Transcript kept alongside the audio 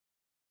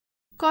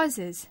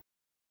causes.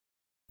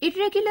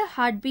 Irregular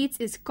heartbeats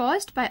is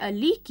caused by a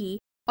leaky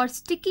or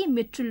sticky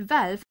mitral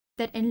valve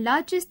that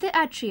enlarges the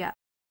atria.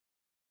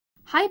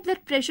 High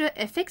blood pressure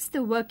affects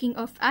the working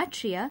of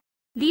atria,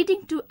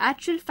 leading to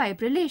atrial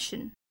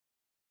fibrillation.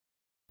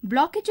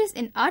 Blockages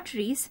in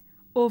arteries,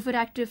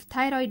 overactive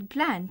thyroid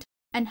gland,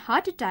 and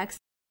heart attacks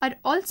are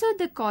also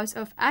the cause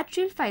of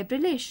atrial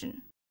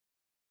fibrillation.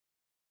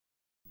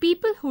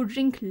 People who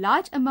drink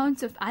large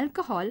amounts of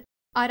alcohol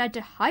are at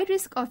a high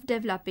risk of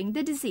developing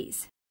the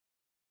disease.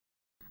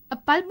 A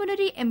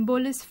pulmonary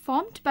embolus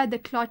formed by the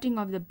clotting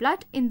of the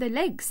blood in the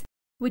legs,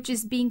 which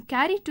is being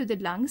carried to the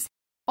lungs,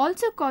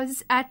 also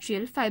causes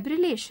atrial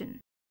fibrillation.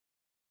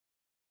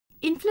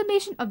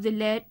 Inflammation of the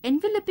layer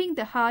enveloping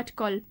the heart,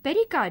 called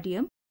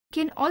pericardium,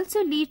 can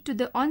also lead to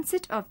the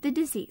onset of the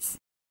disease.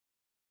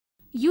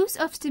 Use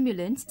of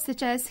stimulants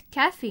such as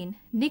caffeine,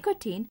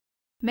 nicotine,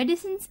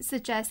 medicines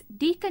such as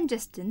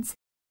decongestants,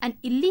 and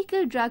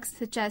illegal drugs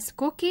such as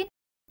cocaine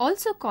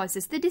also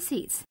causes the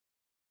disease.